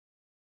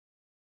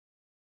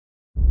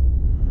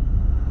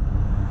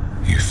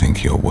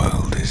think your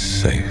world is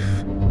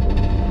safe.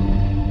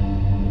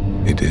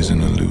 It is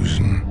an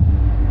illusion.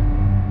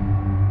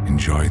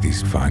 Enjoy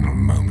these final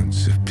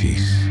moments of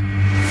peace.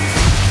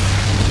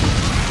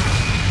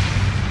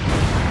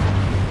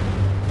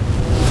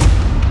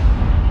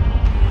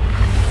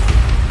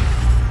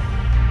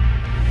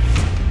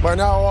 By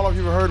now, all of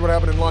you have heard what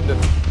happened in London.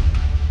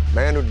 The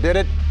man who did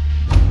it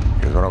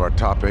is one of our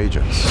top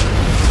agents.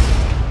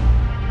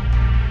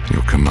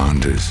 Your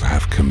commanders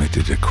have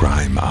committed a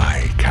crime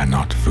I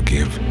cannot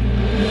forgive.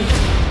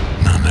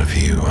 None of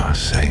you are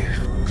safe.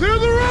 Clear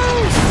the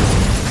road!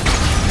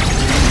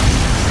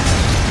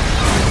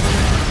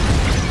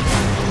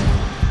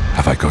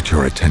 Have I got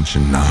your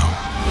attention now?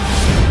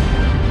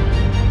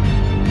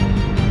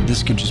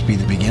 This could just be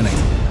the beginning.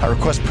 I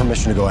request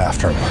permission to go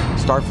after him.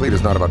 Starfleet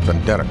is not about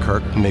vendetta,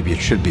 Kirk. Maybe it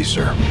should be,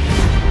 sir.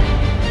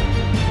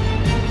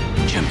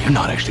 Jim, you're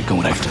not actually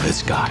going after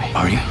this guy,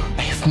 are you?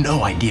 I have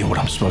no idea what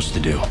I'm supposed to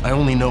do. I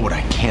only know what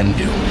I can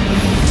do.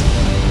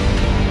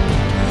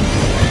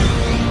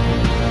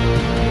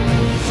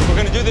 If we're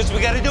gonna do this,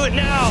 we gotta do it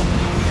now!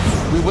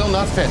 We will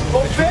not fit.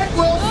 We'll fit!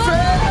 We'll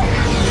fit!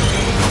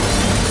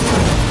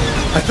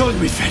 I told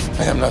you we fit.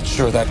 I am not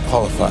sure that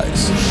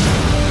qualifies.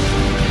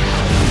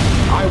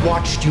 I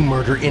watched you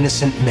murder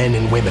innocent men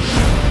and women.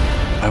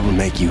 I will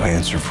make you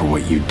answer for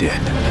what you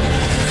did.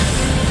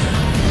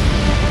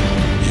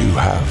 You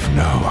have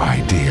no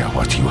idea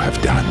what you have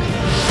done.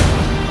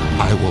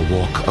 I will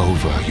walk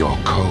over your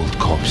cold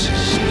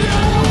corpses.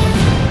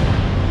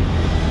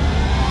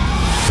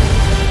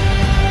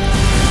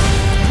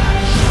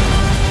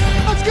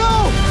 Let's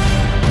go!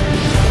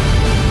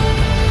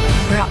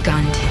 We're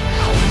outgunned.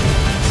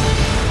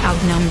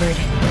 Outnumbered.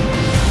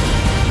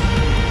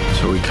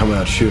 So we come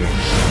out shooting.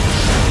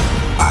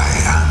 I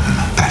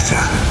am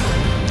better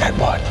At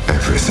what?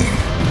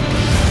 everything.